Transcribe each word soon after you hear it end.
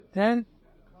10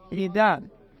 Midah,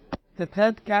 the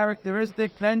 10th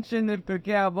characteristic mentioned in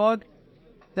Pirkei Avot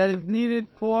that is needed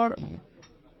for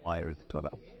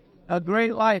a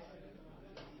great life,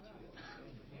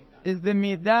 is the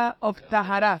Midah of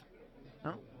Tahara.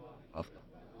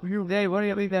 Today, what do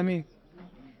you think that means?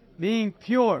 Being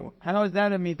pure. How is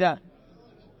that a Midah?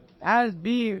 As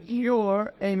being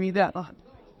pure a Midah.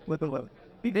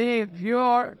 Being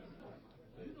pure,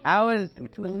 how is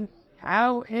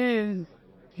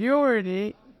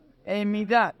purity a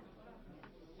Midah?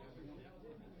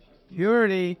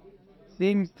 Purity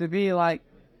seems to be like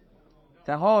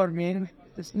tahor, means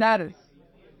the status.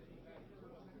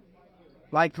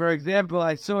 Like, for example,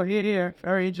 I saw here,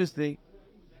 very interesting,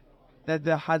 that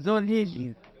the Hazon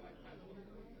Ish,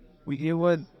 it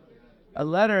was a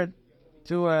letter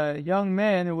to a young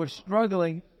man who was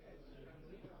struggling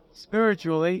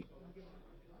spiritually.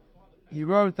 He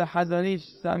wrote the Hazon Ish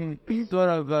some sort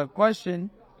of a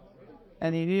question,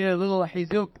 and he needed a little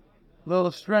hizuk,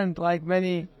 little strength, like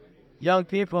many young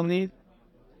people need.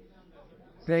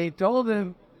 So he told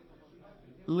him,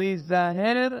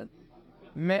 Lizaher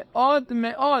me'od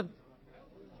me'od.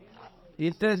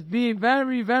 He says, be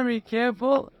very, very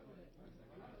careful.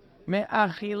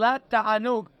 Me'achilat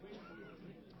ta'anug.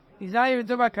 He's not even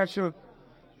talking about kashrut.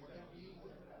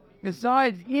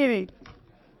 Besides eating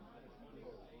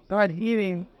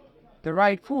the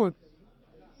right food.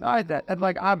 Besides that, that's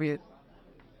like obvious.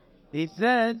 He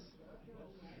says,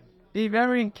 be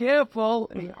very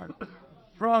careful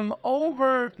from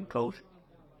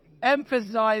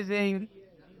over-emphasizing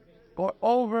or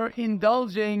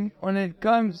over-indulging when it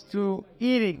comes to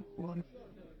eating.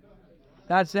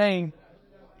 Not saying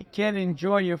you can't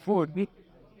enjoy your food,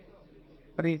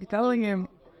 but he's telling him,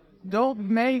 don't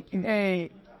make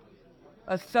a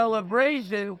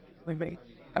celebration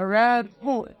around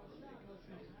food.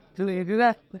 Do you do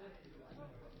that?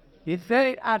 He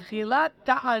said, Achilat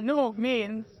ta'anug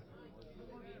means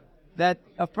that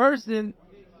a person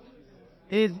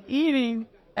is eating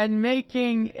and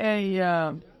making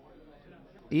a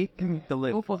eating to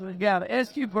live. Yeah, I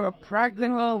ask you for a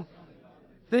practical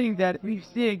thing that if you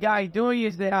see a guy doing,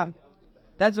 you say,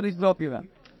 that's what he's talking about.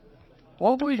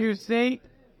 What would you say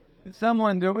to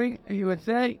someone doing? You would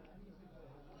say,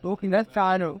 looking, that's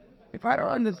ta'anug. If I don't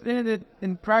understand it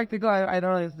in practical, I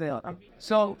don't understand.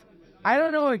 So, I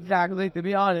don't know exactly, to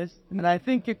be honest, and I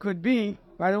think it could be,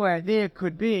 by the way, I think it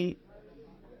could be,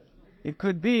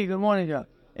 good morning, Joe.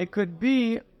 It could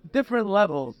be different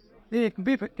levels. It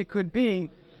could be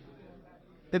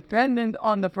dependent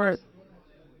on the person.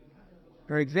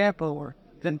 For example,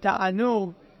 the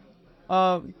ta'anug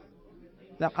of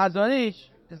the Hazon Ish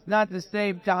is not the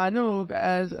same ta'anug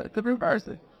as a different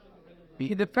person.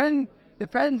 It depends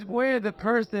where the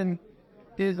person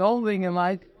is holding in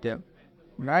life,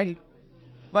 right?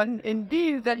 But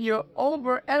indeed that you're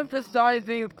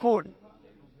overemphasizing food.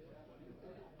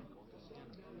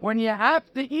 When you have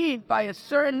to eat by a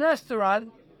certain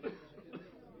restaurant,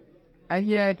 and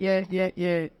you're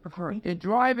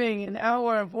driving an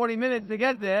hour and 40 minutes to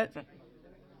get there,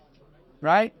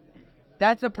 right?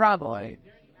 That's a problem.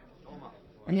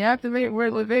 And you have to make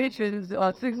reservations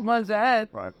 6 months ahead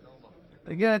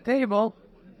to get a table,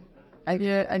 and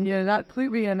you're not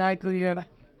sleeping at night till you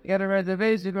get a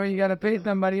reservation or you got to pay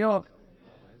somebody off.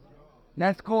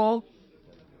 That's called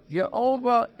you're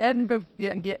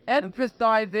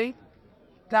emphasizing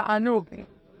ta'anug.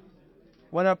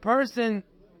 When a person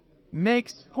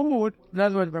makes food, in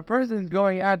other words, if a person is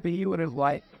going out to eat with his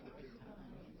wife,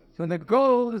 so the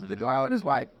goal is to go out with his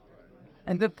wife,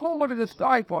 and the food is a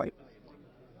starting point.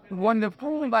 When the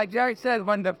food, like Jerry said,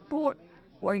 when the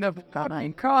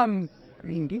time comes,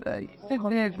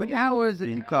 hours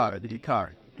in the car.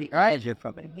 Right?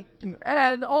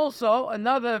 And also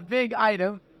another big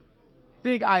item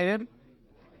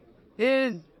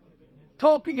is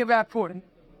talking about food.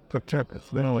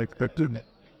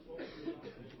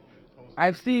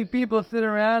 I've seen people sit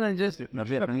around and just sit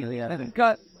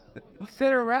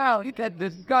around and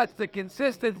discuss the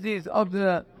consistencies of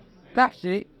the fact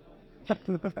sheet.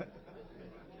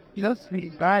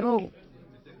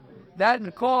 That's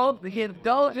called the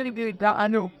indulgence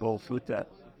ta'anug.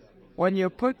 When you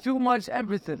put too much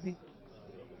emphasis,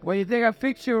 when you take a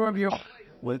picture of your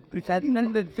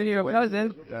send it to your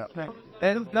cousin,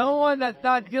 there's no one that's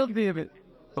not guilty of it.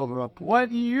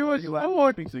 What you use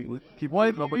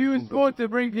for to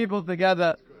bring people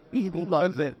together, people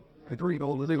loves it. It's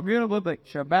beautiful thing.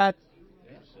 Shabbat,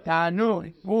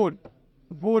 ta'anug, food.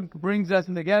 Food brings us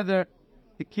together.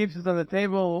 It keeps us on the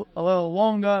table a little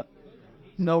longer.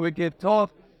 We can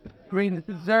talk, bring the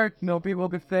dessert. People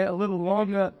can stay a little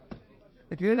longer.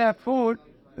 If you didn't have food,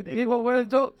 People will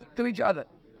talk to each other.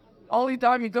 Only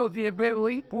time you don't see a people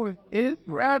eat food is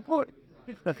around food.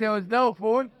 If there was no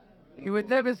food, you would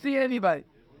never see anybody.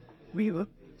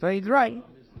 So he's right.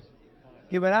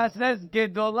 Gemara says,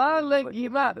 "Gedolah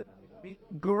legimat."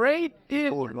 Great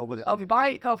is a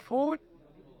bite of food.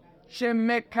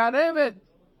 Shemekarevet.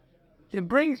 It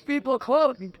brings people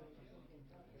close.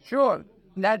 Sure,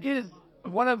 that is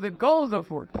one of the goals of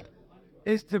food,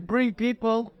 is to bring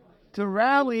people to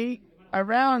rally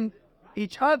around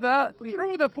each other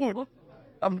through the food.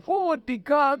 Food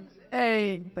becomes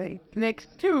a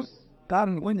next to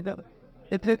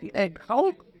it's a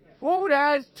goal. Food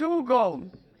has two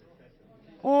goals.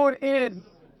 Food has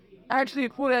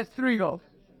three goals.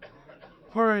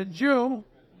 For a Jew,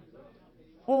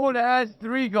 food has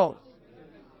three goals.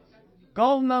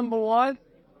 Goal number one,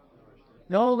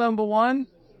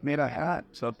 Midah.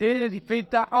 is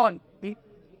bitachon.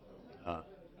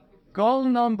 Goal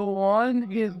number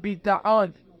one is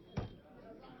bitachon.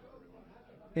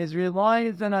 Is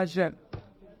reliance on Hashem.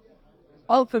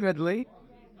 Ultimately,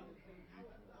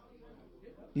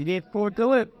 you need food to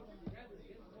live.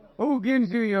 Who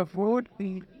gives you your food?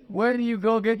 Where do you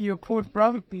go get your food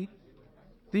from? Do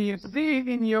you see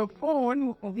in your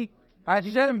food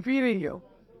Hashem feeding you?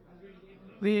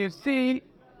 Do you see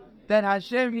that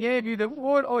Hashem gave you the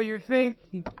food, or you think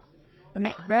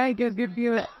the bank is giving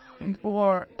you it,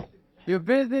 or your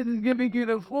business is giving you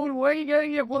the food? Where are you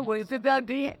getting your food? When you sit down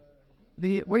to eat?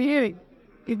 What are you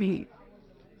eating?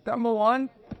 Number one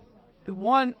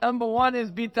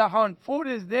is bitachon. Food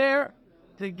is there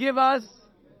to give us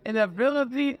an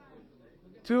ability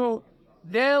to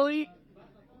daily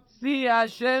see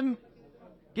Hashem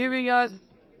giving us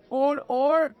food,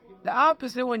 or the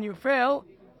opposite, when you fail,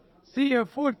 see your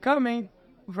food coming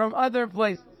from other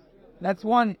places. That's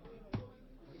one.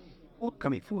 Food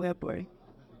coming from that way.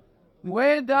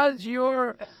 Where does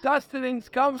your sustenance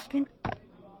come from?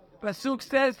 Pasuk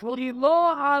says,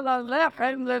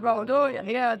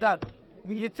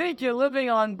 you think you're living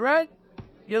on bread,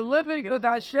 you're living because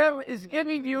Hashem is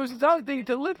giving you something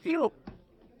to lift you.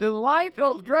 The life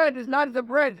of bread is not the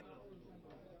bread.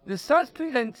 The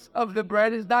sustenance of the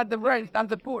bread is not the bread, it's not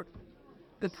the food.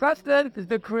 The sustenance is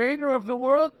the creator of the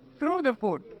world through the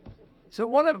food. So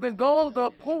one of the goals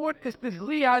of food is to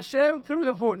see Hashem through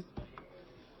the food.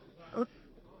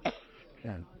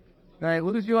 Alright,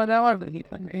 what is you on that one?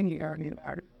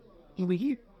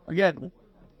 Again,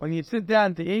 when you sit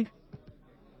down to eat,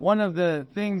 one of the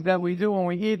things that we do when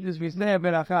we eat is we say a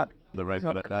berachah. The right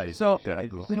berachah. So,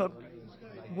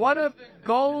 one of the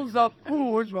goals of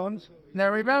food, now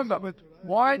remember,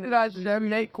 why did Hashem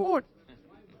make food?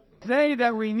 Say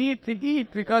that we need to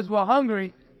eat because we're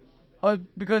hungry, or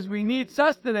because we need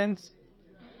sustenance.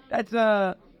 That's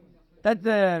a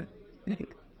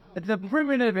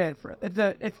primitive answer.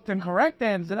 It's the correct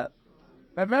answer.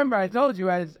 Remember, I told you,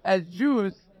 as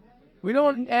Jews, we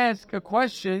don't ask a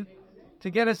question to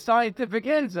get a scientific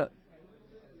answer,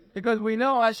 because we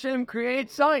know Hashem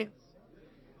creates science.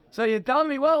 So you tell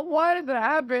me, well, why does it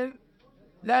happen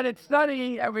that it's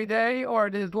sunny every day or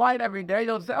there's light every day?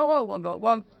 You'll say, oh,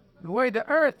 well, the way the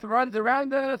earth runs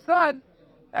around the sun,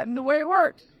 and the way it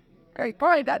works. Okay,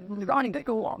 fine, that's going to take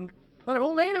a long. But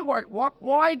who made it work?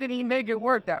 Why did he make it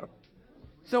work that way?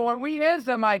 So when we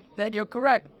answer, Mike, then you're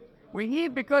correct. We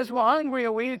eat because we're hungry,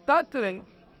 or we eat sustenance.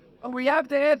 But we have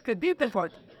to ask a deeper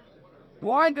question.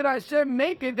 Why did Hashem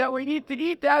make it that we need to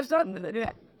eat to have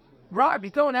sustenance? Right, we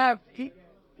don't have to eat.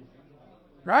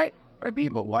 Right? Or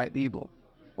people, why people?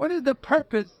 What is the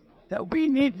purpose that we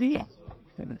need to eat?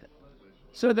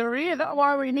 So the reason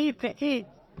why we need to eat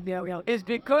is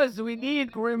because we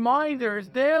need reminders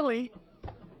daily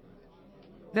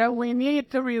that we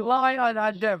need to rely on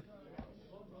Hashem.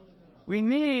 We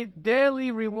need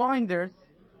daily reminders.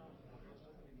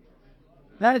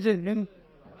 Imagine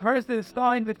a person is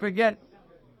starting to forget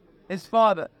his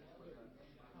father.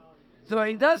 So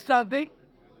he does something,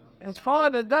 his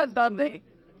father does something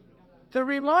to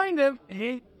remind him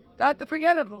he's not to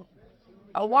forget it.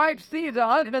 A wife sees her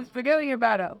husband forgetting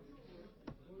about her.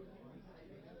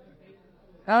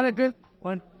 Not a good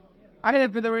one. I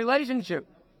did for the relationship.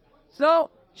 So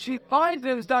she finds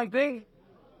him something,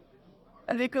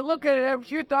 and he can look at it a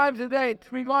few times a day to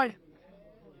remind him.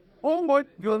 Oh, what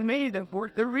you'll need for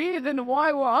the reason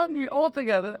why we're hungry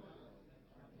altogether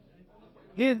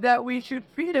is that we should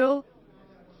feel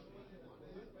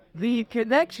the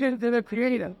connection to the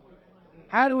Creator.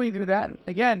 How do we do that?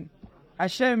 Again,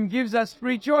 Hashem gives us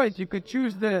free choice. You could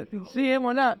choose to see Him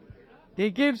or not.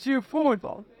 He gives you food.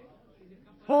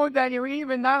 Food that you eat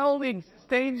not only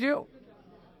sustains you,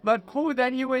 but food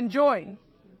that you enjoy.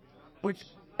 Which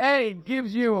A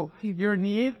gives you your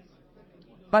need,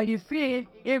 but you see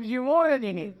it gives you more than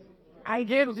you need. It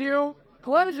gives you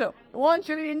pleasure. It wants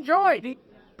you to enjoy it.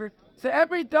 So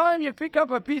every time you pick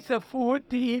up a piece of food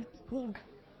to eat,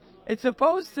 it's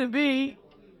supposed to be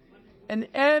an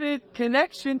added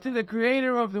connection to the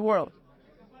creator of the world.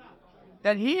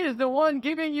 That he is the one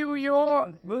giving you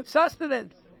your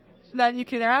sustenance, so that you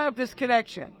can have this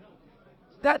connection.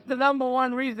 That's the number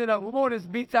one reason of food is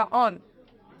bitachon.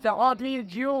 Bitachon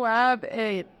means you have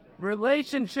a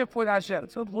relationship with Hashem.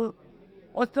 So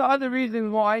what's the other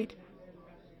reason why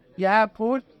you have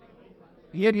food?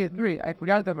 Yedid 3. I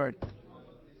forgot the word.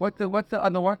 What's the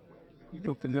other one?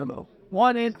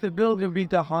 One is to build your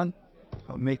bitachon.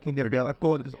 Making their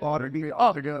food is already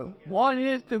One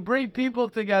is to bring people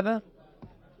together.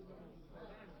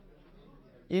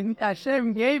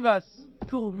 Hashem gave us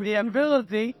the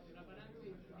ability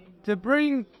to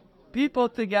bring people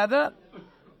together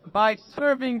by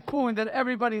serving food that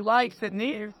everybody likes and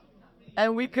needs,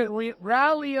 and we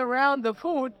rally around the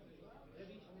food,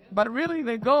 but really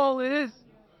the goal is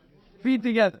feed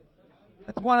together.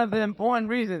 That's one of the important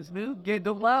reasons. That's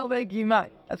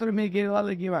what it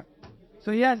means.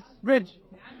 So yes, Rich,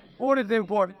 food is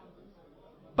important.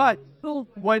 But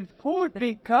when food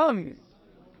becomes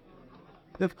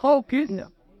the focus,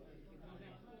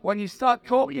 when you start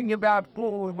talking about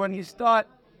food, when you start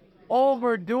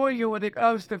overdoing it when it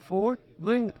comes to food,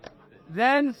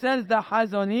 then says the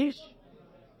Hazon Ish,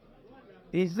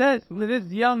 he says to this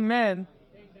young man,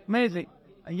 amazing,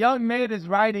 a young man is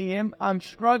writing him, I'm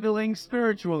struggling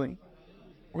spiritually.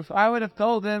 If I would have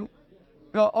told him,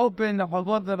 go open the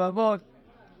Chavot Zavavot,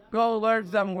 go learn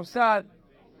some Musad,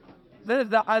 this is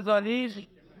the Hazon Ish,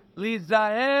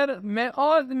 Lizaher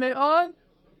me'od me'od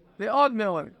me'od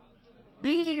me'od.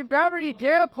 Be very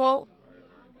careful.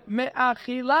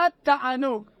 Me'achilat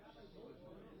ta'anug.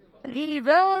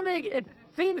 It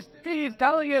seems he's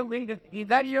telling you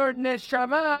that your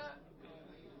neshama,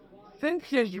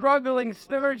 since you're struggling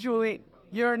spiritually,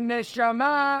 your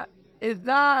neshama is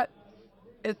not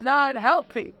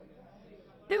healthy.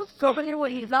 So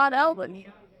he's not helping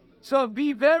you. So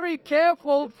be very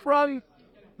careful from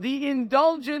the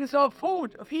indulgence of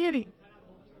food, of eating.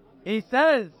 He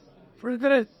says, for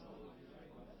this,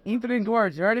 infinite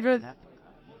words, you ready for this?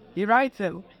 He writes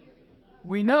it.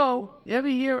 We know, you ever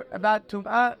hear about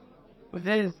Tum'ah?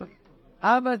 There's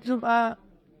Abba Tum'ah,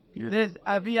 there's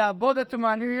Avia Boda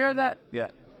Tum'ah, you hear that? Yeah.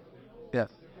 There's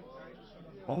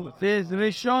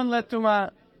Rishon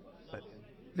LeTum'ah,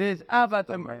 there's Abba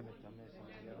Tum'ah,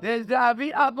 there's the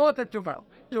Avia Boda Tum'ah.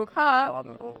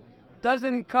 Tum'ah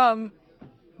doesn't come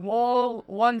all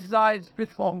one size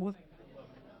fits all.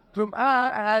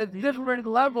 Tum'ah has different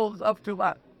levels of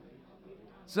Tum'ah.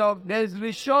 So there's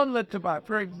Rishon LeTum'ah.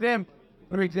 For example,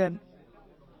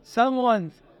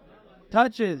 someone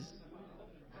touches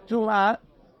Tum'ah,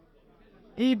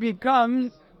 he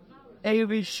becomes a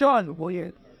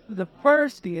Rishon, the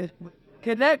first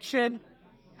connection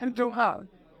to Tum'ah.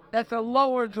 That's a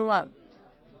lower Tum'ah.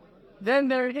 Then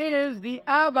there is the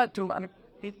Abba Tum'ah.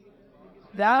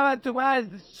 The Abba Tum'ah is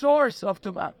the source of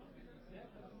Tum'ah.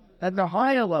 That's the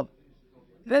higher level.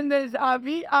 Then there's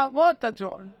Avi Avot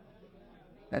Tum'ah.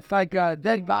 That's like a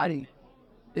dead body.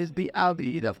 Is the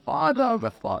Avi, the father of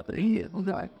the father. He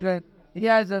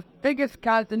has the biggest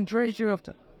concentration of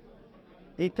Tum'ah.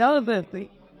 He tells us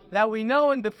that we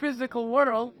know in the physical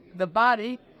world, the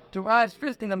body, Tum'ah is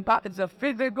physical. It's a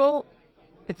physical,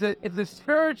 it's a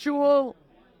spiritual,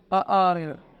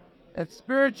 a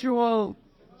spiritual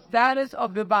status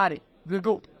of the body, the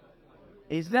guf.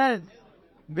 He says,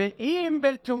 "Ve'im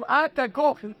betum'at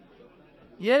haguf,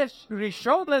 yesh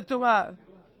rishon letum'ah,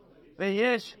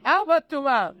 ve'yesh ava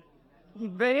tum'ah,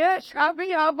 ve'yesh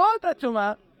avi avot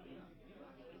tum'ah."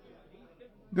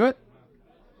 Good.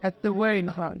 That's the way,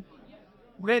 son.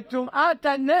 Ve'tum'at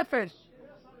hanefesh.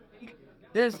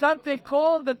 There's something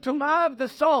called the tum'ah of the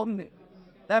soul.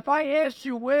 That if I asked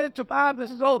you where the tum'ah of the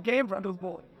soul came from,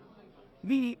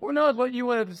 who knows what you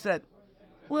would have said?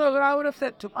 Well, I would have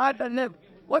said tum'at hanefesh.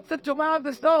 What's the tum'ah of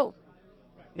the soul?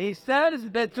 He says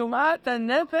the tum'at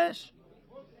hanefesh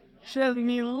shel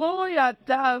milui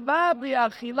ha'ta'ava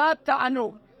b'achilat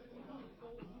ta'anug.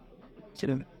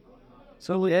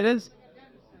 So it is.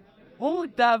 Oh,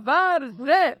 davar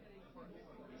zeh.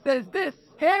 There's this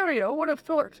area. Who would have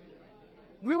thought?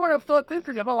 We would have thought this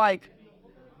is about like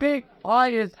big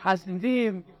ayahs,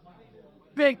 hasidim,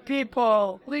 big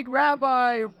people, big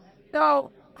rabbi,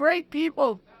 no, great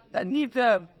people that need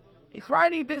them. He's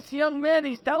writing this young man,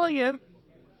 he's telling him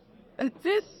that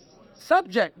this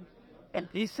subject, and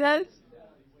he says,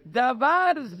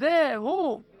 Davar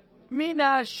zehu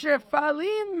mina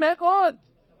shefalim me'od.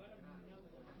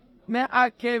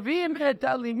 me'akevim et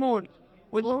halimud,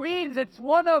 which means it's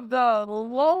one of the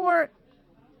lower,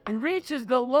 it reaches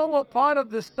the lower part of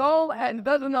the soul and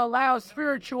doesn't allow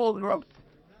spiritual growth.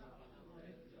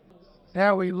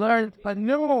 Now we learned a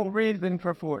new reason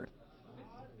for food.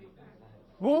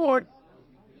 Food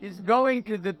is going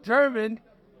to determine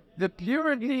the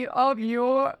purity of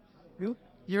your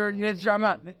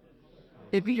neshama.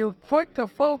 If you put the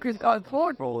focus on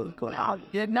food,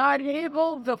 you're not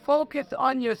able to focus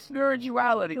on your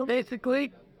spirituality.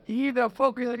 Basically, you're either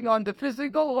focusing on the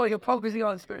physical or you're focusing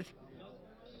on the spiritual.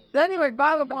 So anyway,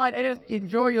 bottom line is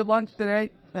enjoy your lunch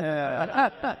today.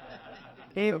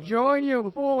 Enjoy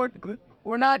your food.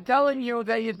 We're not telling you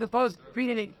that you're supposed to be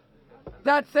eating.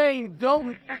 Not saying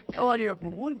don't enjoy your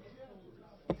food.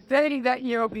 Saying that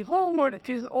your food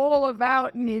is all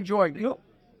about enjoying.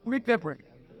 We're different.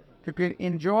 You can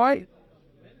enjoy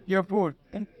your food.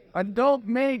 And don't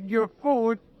make your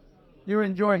food your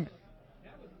enjoyment.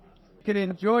 You can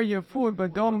enjoy your food,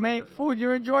 but don't make food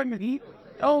your enjoyment.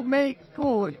 Don't make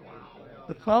food.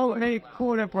 Don't make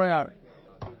food a priority.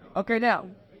 Okay, now,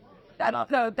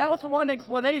 that was one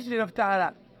explanation of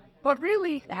Tahara. But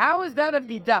really, how is that a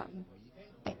midah?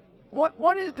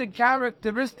 What is the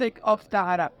characteristic of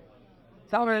Tahara?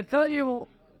 So I'm going to tell you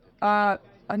a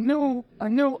new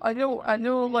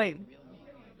lane.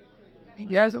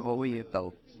 Yes, what will you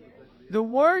tell? The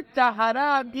word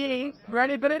Tahara means,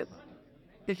 ready for it?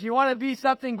 If you want to be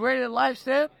something great in life,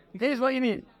 sir, here's what you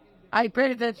need. I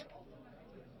pay attention.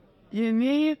 You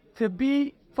need to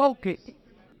be focused.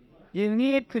 You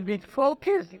need to be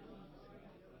focused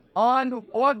on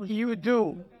what you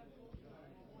do.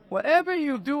 Whatever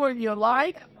you do in your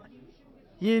life,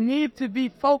 you need to be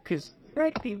focused.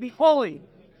 Right? Be holy.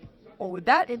 Oh,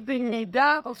 that is the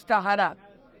Midah of Tahara.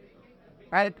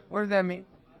 Right? What does that mean?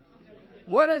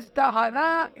 What is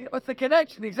Tahara? What's the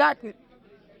connection? Exactly.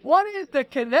 What is the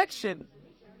connection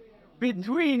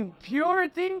between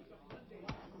purity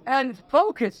and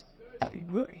focus?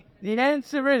 The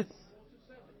answer is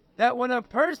that when a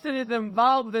person is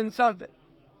involved in something,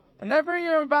 whenever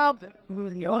you're involved in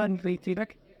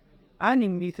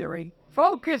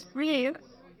focus means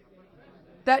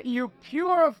that you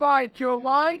purified your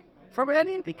life from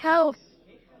anything else.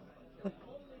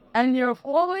 And you're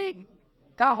fully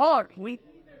tahor.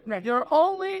 You're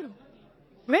only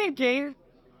thinking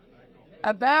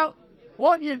about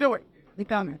what you're doing.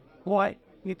 Why?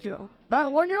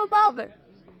 About what you're about it.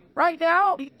 Right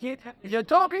now, you're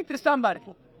talking to somebody.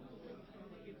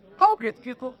 Focus,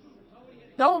 people.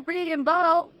 Don't be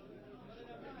involved.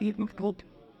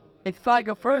 It's like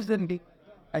a person,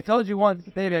 I told you once,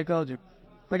 maybe I told you,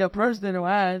 like a person who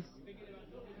has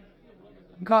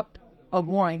a cup of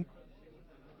wine,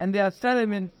 and there are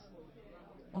sediments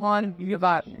on your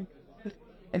bottom.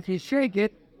 If you shake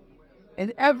it,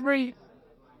 in every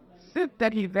sip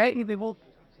that you take, you're going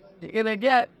to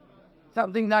get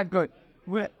something not good.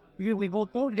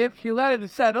 If you let it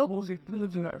settle,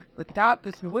 the top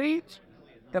is sweet,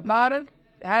 the bottom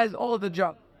has all the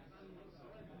junk.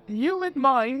 The human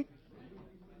mind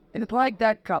is like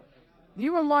that cup. The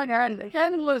human mind has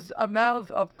endless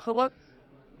amounts of thoughts,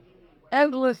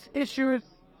 endless issues,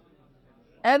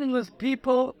 endless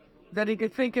people that he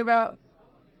could think about,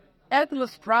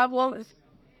 endless problems,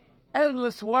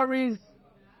 endless worries,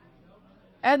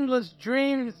 endless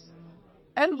dreams,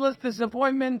 endless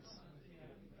disappointments,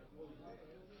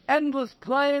 endless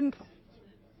plans.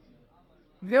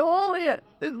 They're all here.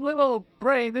 This little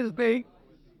brain, this big,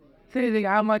 thinking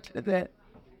how much is it?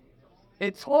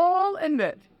 It's all in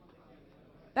it.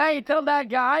 Now you tell that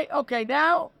guy, okay,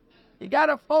 now you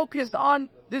gotta focus on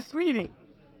this reading.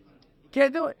 You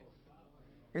can't do it.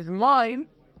 His mind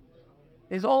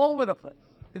is all over the place.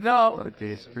 No, that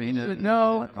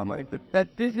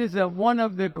this is one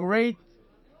of the great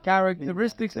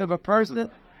characteristics of a person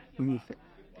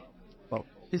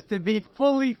is to be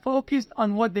fully focused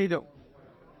on what they do.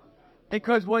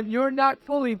 Because when you're not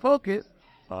fully focused,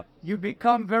 you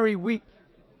become very weak.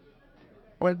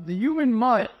 When the human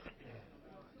mind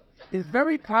is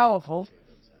very powerful,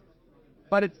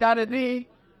 but it's got to be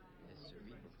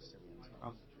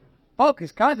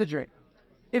focused, concentrate.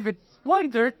 If it's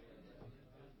splintered,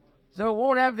 so it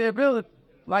won't have the ability.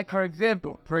 Like for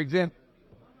example, it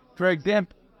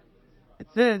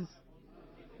says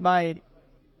by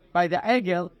the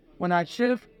Egel, when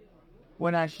Hashem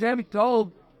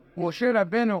told Moshe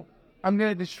Rabbeinu, I'm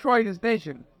going to destroy this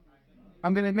nation.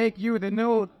 I'm going to make you the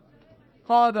new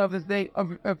father of this day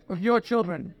of your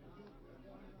children.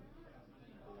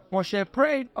 Moshe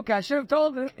prayed. Okay, Hashem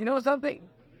told her, you know something?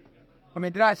 I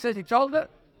mean, did I say he told her?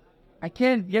 I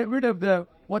can't get rid of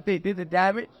what they did, the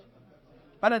damage.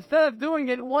 But instead of doing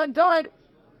it one time,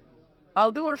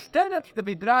 I'll do instead of the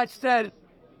Midrash said,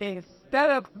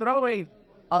 instead of throwing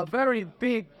a very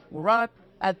big rock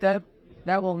at them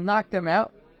that will knock them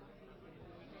out,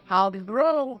 I'll make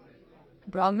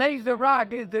the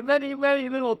rock into many, many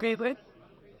little pieces,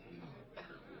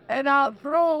 and I'll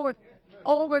throw it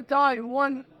over time,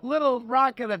 one little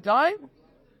rock at a time,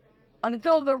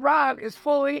 until the rock is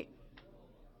fully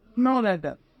thrown at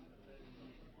them.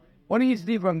 What do you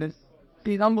see from this?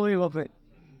 It's unbelievable.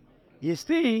 You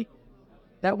see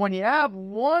that when you have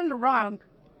one rock,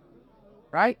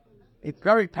 right, it's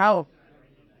very powerful.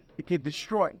 It can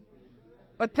destroy.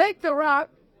 But take the rock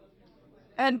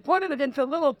and put it into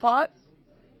little pots,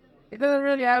 it doesn't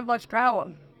really have much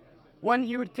power. When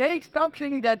you take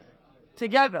something that's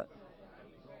together,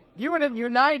 you would have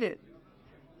united,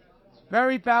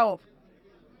 very powerful.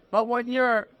 But when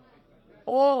you're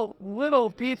all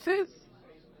little pieces,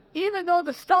 even though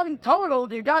the sum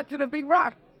total, you got to the big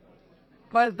rock,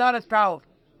 but it's not as powerful.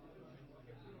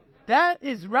 That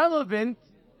is relevant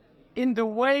in the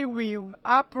way we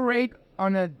operate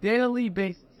on a daily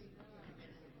basis.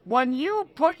 When you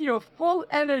put your full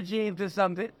energy into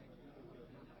something,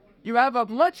 you have a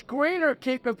much greater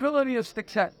capability of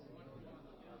success.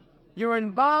 You're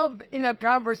involved in a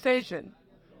conversation.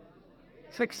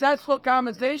 Successful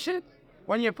conversation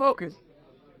when you're focused.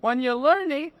 When you're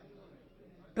learning,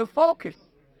 you're focused.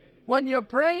 When you're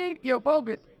praying, you're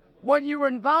focused. When you're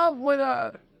involved with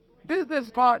a business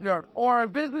partner or a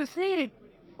business meeting,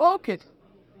 focus.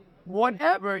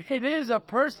 Whatever it is a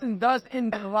person does in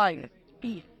their life,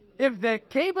 if they're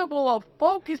capable of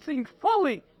focusing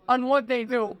fully on what they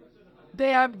do,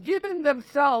 they have given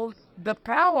themselves the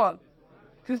power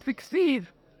to succeed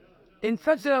in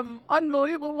such an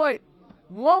unbelievable way.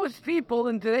 Most people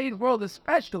in today's world,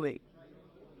 especially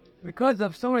because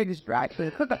of so many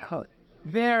distractions,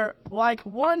 they're like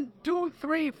 1, 2,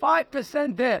 3,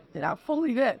 5% dead. They're not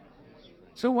fully dead.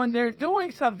 So when they're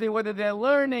doing something, whether they're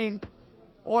learning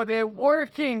or they're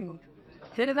working,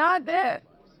 they're not there.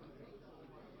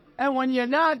 And when you're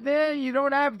not there, you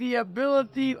don't have the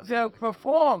ability to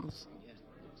perform.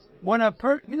 When a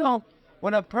person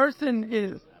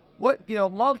is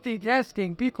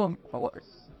multitasking,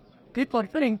 people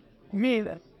think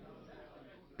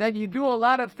that you do a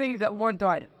lot of things at one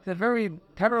time. It's a very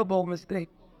terrible mistake.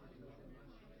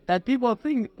 That people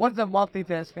think, what's a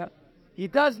multitasker? He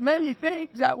does many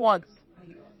things at once.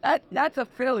 That's a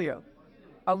failure.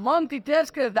 A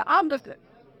multitasker is the opposite.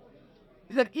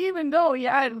 He said even though he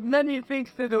had many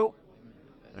things to do,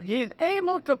 he is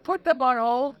able to put them on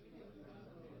hold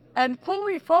and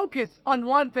fully focus on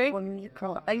one thing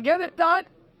and get it done,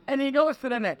 and he goes to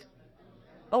the next.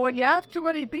 But when you have too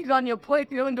many things on your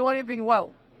plate, you don't do anything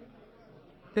well.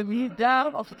 The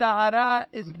Midah of Tahara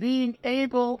is being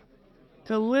able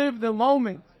to live the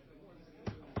moment.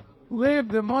 Live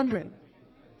the moment.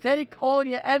 Take all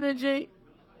your energy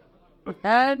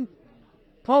and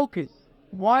focus.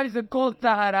 Why is it called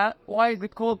Tahara? Why is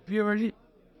it called purity?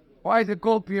 Why is it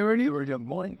called purity? Purity of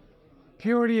mind.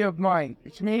 Purity of mind,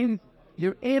 which means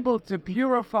you're able to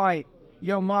purify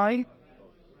your mind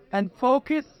and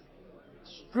focus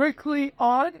strictly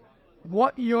on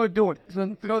what you're doing. So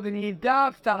the Midah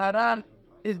of Tahara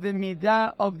is the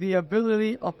Midah of the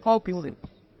ability of focusing.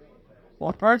 When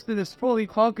a person is fully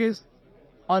focused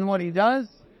on what he does,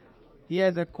 he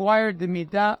has acquired the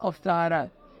Midah of Tahara.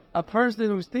 A person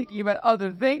who's thinking about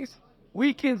other things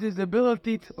weakens his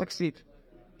ability to succeed.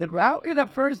 How can a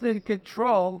person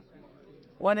control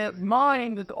when his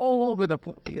mind is all over the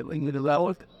place?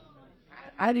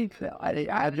 I didn't feel.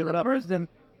 A person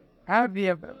have the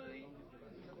ability.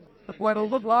 When it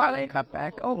look like they come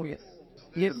back, oh yes.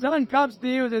 Your son comes to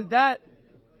you and says, Dad,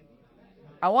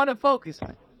 I want to focus.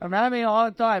 I'm having a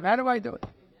hard time. How do I do it?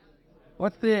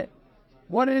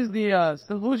 What is the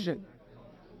solution?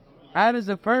 How does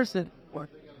a person work?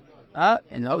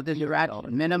 This is right.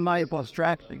 Minimize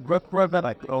distraction.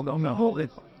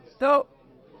 So,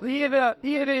 either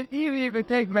you can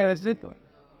take medicine,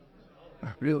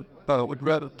 Really? Would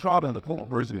rather try than the full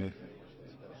person.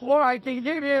 or I can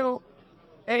give you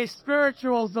a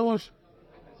spiritual solution.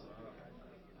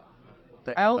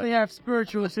 I only have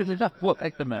spiritual solutions. What?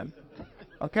 Take the man.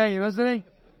 Okay, you listening?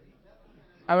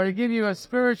 I'm going to give you a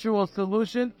spiritual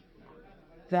solution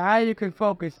to how you can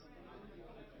focus.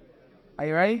 Are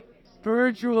you ready?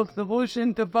 Spiritual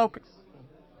solution to focus.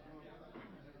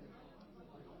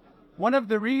 One of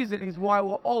the reasons why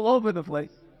we're all over the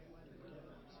place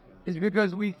is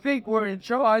because we think we're in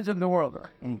charge of the world.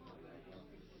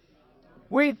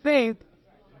 We think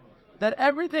that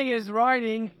everything is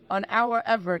riding on our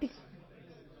effort.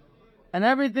 And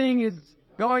everything is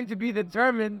going to be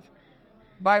determined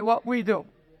by what we do.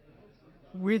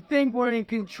 We think we're in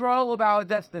control of our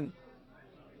destiny.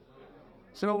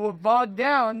 So we're bogged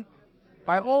down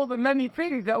by all the many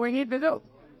things that we need to do.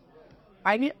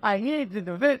 I need to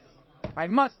do this. I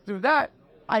must do that.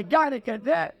 I gotta get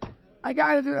that. I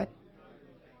gotta do that.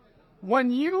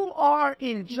 When you are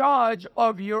in charge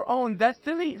of your own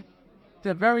destiny, it's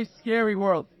a very scary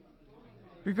world.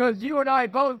 Because you and I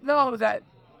both know that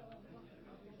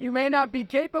you may not be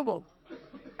capable.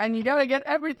 And you gotta get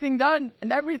everything done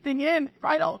and everything in. If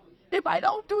I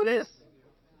don't do this,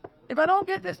 if I don't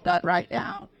get this done right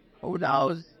now, who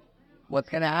knows what's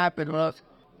gonna happen?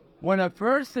 When a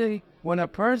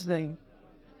person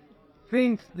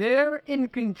thinks they're in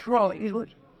control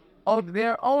of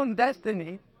their own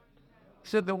destiny,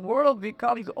 so the world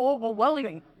becomes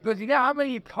overwhelming. Because you know how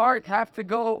many parts have to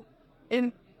go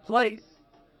in place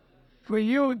for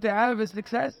you to have a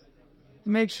success? To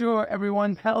make sure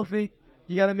everyone's healthy,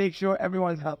 you gotta make sure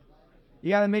everyone's healthy. You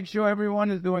gotta make sure everyone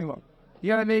is doing well. You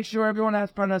gotta make sure everyone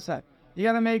has parnasah. You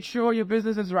gotta make sure your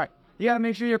business is right. You gotta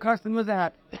make sure your customers are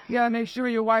happy. You gotta make sure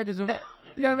your wife is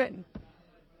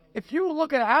If you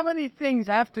look at how many things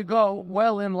have to go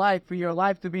well in life for your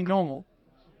life to be normal,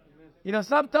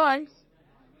 sometimes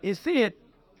you see it,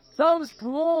 some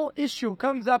small issue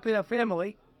comes up in a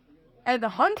family, and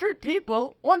 100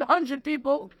 people,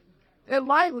 their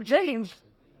life will change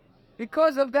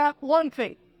because of that one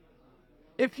thing.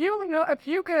 If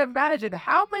you can imagine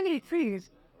how many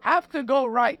things have to go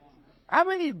right, how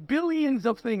many billions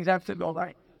of things have to go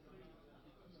right.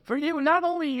 For you, not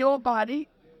only your body,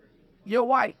 your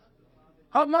wife,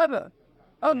 her mother,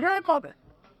 her grandmother,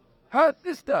 her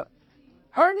sister,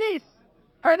 her niece,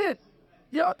 her this,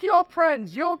 your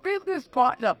friends, your business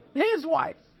partner, his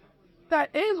wife. That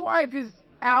his wife is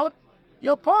out,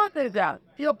 your partner's out.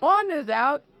 Your partner's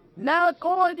out, now it's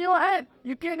all in your head.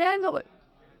 You can't handle it.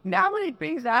 Now how many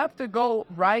things have to go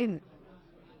right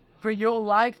for your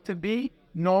life to be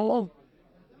normal?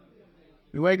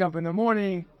 You wake up in the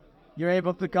morning, you're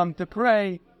able to come to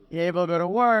pray, you're able to go to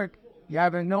work, you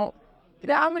have a no. You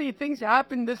know how many things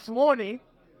happened this morning,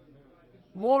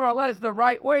 more or less the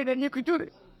right way, then you could do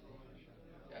this.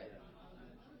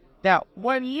 Now,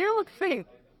 when you think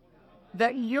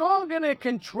that you're going to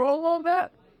control all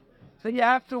that, so you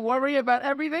have to worry about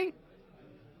everything,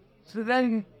 so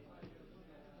then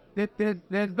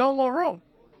there's no more room.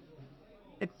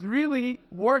 It's really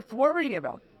worth worrying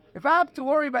about. If I have to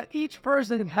worry about each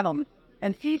person's health,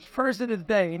 and each person's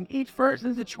day, and each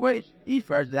person's situation, each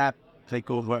person have to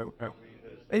take over.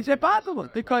 It's impossible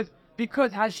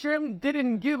because Hashem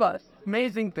didn't give us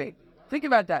amazing things. Think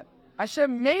about that.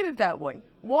 Hashem made it that way.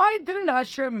 Why didn't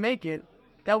Hashem make it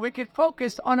that we could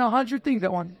focus on 100 things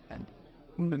at once?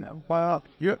 Wow,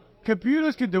 your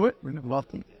computers can do it.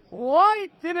 Why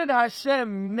didn't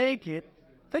Hashem make it?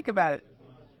 Think about it.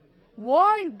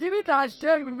 Why didn't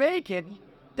Hashem make it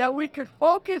that we could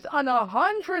focus on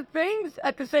 100 things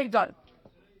at the same time?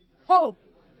 Oh,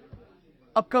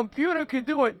 a computer can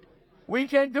do it. We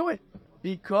can't do it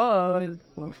because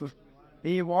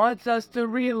He wants us to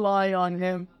rely on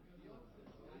Him.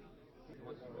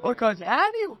 Because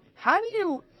how do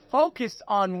you focus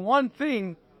on one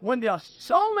thing when there are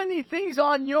so many things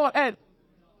on your head?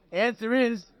 The answer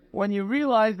is when you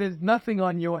realize there's nothing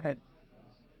on your head.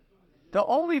 The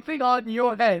only thing on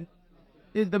your head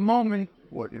is the moment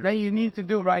that you need to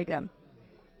do right now.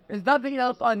 There's nothing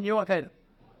else on your head.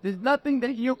 There's nothing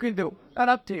that you can do. Not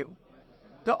up to you.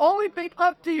 The only thing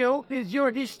up to you is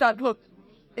your hishtadlut,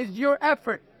 is your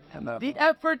effort. The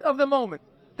effort of the moment.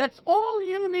 That's all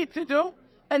you need to do,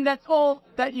 and that's all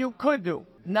that you could do.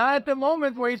 Not at the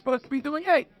moment where you're supposed to be doing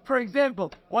it. For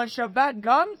example, when Shabbat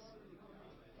comes,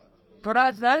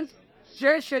 Torah says,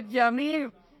 Sheshet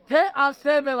Yamim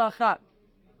Te'aseh Melachat.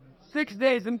 6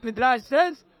 days, and Midrash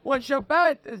says, when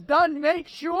Shabbat is done, make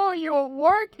sure your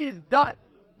work is done.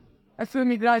 That's what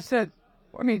Midrash says.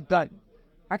 What do you mean done?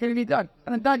 How can it be done?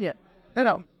 I'm not done yet.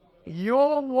 No.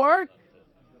 Your work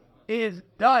is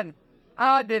done.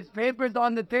 There's papers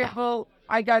on the table.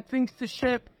 I got things to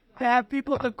ship. I have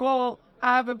people to call.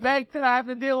 I have a bank that I have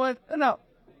to deal with. No.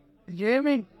 You hear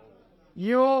me?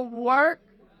 Your work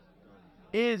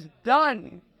is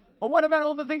done. But what about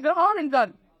all the things that aren't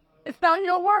done? It's not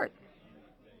your work.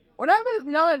 Whatever is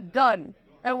not done,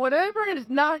 and whatever is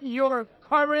not your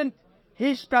current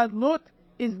hishtadlut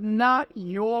is not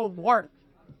your work.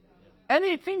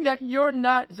 Anything that you're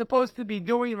not supposed to be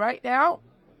doing right now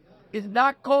is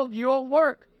not called your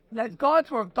work. That's God's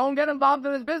work. Don't get involved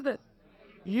in His business.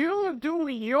 You do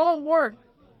your work.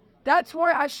 That's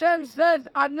why Hashem says,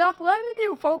 I'm not letting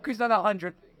you focus on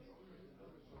 100.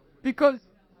 Because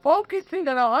focusing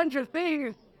on 100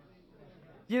 things,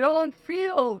 you don't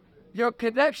feel your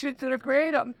connection to the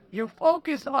Creator. You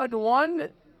focus on one,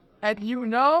 and you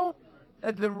know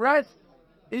that the rest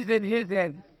is in His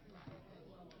hands.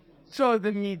 So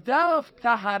the Midah of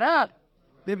Tahara,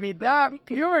 the Midah of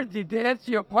Purity, to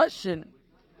answer your question,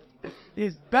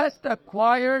 is best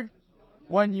acquired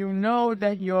when you know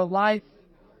that your life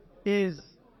is,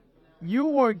 you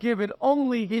were given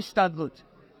only Hishtadlut.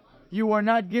 You were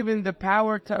not given the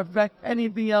power to affect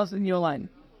anything else in your life,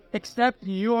 except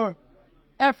your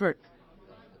effort.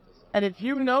 And if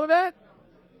you know that,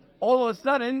 all of a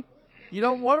sudden, you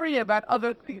don't worry about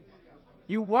other things.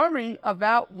 You worry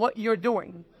about what you're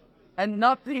doing and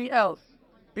nothing else,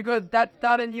 because that's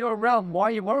not in your realm. Why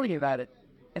are you worrying about it?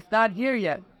 It's not here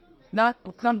yet. Not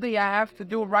something I have to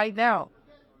do right now.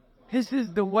 This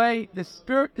is the way, the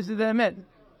spirit is the emet.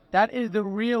 That is the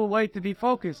real way to be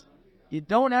focused. You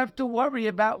don't have to worry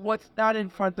about what's not in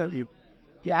front of you.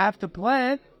 You have to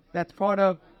plan. That's part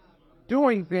of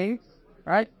doing things,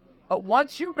 right? But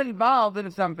once you're involved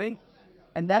in something,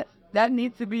 and that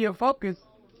needs to be your focus,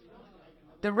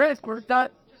 the rest was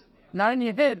not in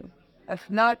your head. That's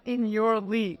not in your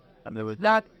league. And there was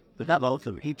not the results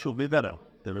of each will be better.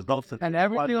 The results of and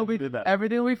everything will be better.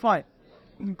 everything will be fine.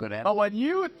 Good answer. But when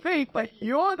you think that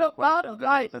you're the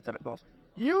guy,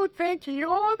 you think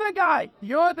you're the guy,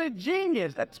 you're the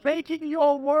genius that's making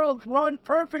your world run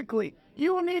perfectly.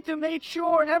 You need to make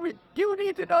sure you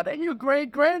need to know that your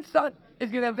great-grandson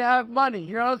is going to have money.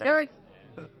 You know what I'm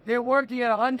saying? They're working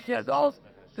at 100 years old,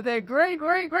 so their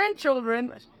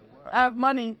great-great-grandchildren have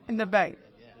money in the bank.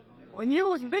 When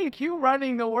you think you're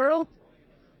running the world,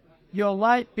 your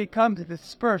life becomes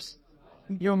dispersed.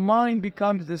 Your mind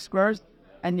becomes dispersed,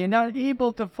 and you're not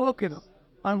able to focus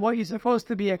on what you're supposed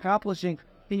to be accomplishing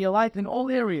in your life in all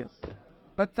areas.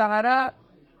 But Tahara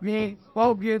means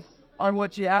focus on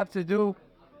what you have to do.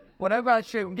 Whatever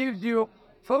Hashem gives you,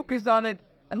 focus on it,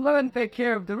 and let Him take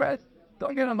care of the rest.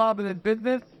 Don't get involved in His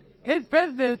business. His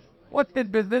business, what's His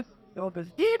business? Your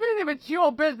business. Even if it's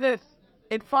your business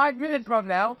in 5 minutes from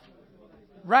now,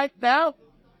 right now,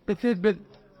 it's His business.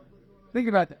 Think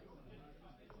about that.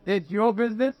 It's your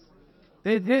business,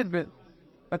 it's His business.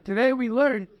 But today we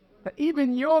learned that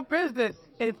even your business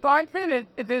in 5 minutes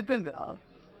is His business.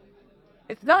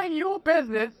 It's not your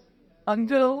business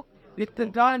until it's the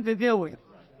time to deal with it.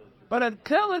 But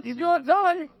until it's your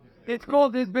time, it's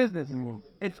called His business.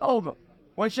 It's over.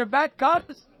 When Shabbat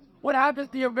comes, what happens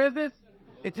to your business?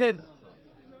 It's His.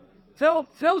 Till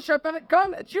Shabbat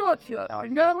comes, it's yours. You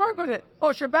gotta work with it. Oh,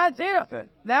 Shabbat's here.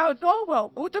 Now it's over.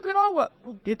 Who took it over?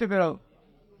 He took it over.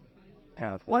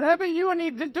 Whatever you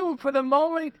need to do for the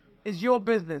moment is your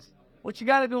business. What you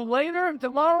gotta do later,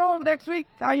 tomorrow, next week,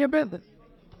 it's not your business.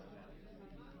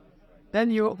 Then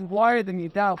you acquire the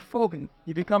Midah of focus.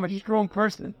 You become a strong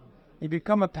person. You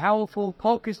become a powerful,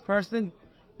 focused person,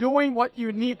 doing what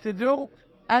you need to do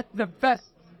at the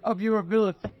best of your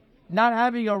ability. Not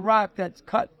having a rock that's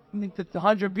cut into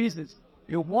 100 pieces.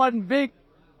 You're one big.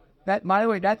 That, by the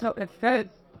way, that's how it said.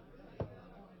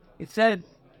 It said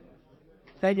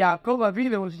that Yaakov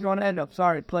Avinu was going to end up.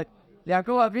 Sorry, play.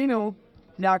 Yaakov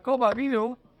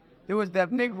Avinu, there was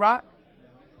that big rock,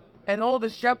 and all the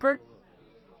shepherds,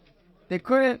 they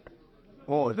couldn't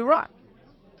hold the rock.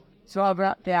 So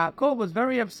Yaakov was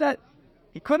very upset.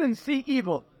 He couldn't see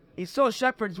evil. He saw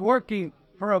shepherds working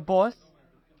for a boss,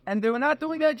 and they were not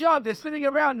doing their job. They're sitting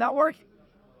around, not working.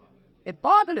 It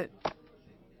bothered him.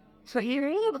 So he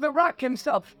moved the rock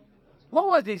himself. What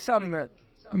was he, somewhere?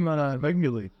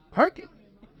 Regularly. Hercules?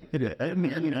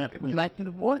 Like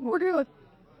what were you?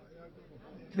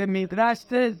 The Midrash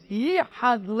says,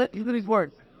 Yedid, look at his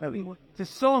word. It's a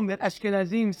song that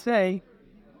Ashkenazim say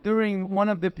during one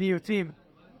of the piyutim.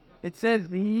 It says,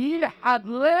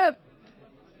 Yedid.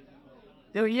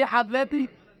 Yedid.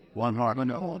 one heart.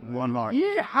 One heart.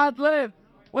 Yedid.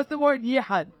 What's the word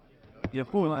Yedid?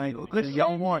 L'Shem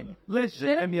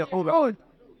Yehud.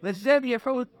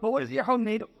 But what does Yehud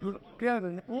need?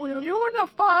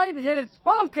 Unified in its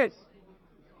focus.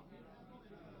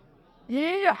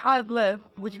 Yedid,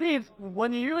 which means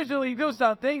when you usually do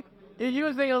something, you're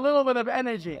using a little bit of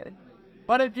energy in it.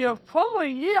 But if you're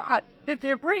fully Yedid, if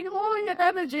you bring all your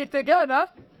energy together,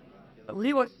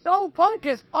 he was so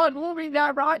focused on moving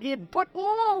that rock, he put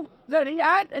all that he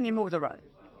had and he moved the rock.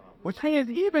 Which means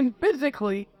even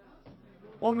physically,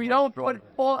 when we don't put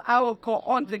all our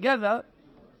on together,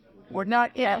 we're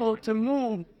not able to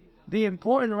move the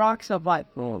important rocks of life.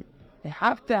 You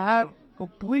have to have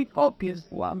complete focus,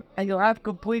 and you'll have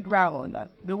complete gravel in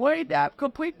that. The way to have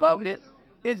complete focus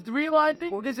is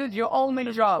realizing this is your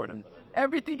only job.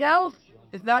 Everything else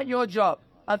is not your job.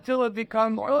 until it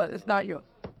becomes, oh, it's not you.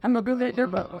 I'm a good leader,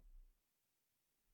 but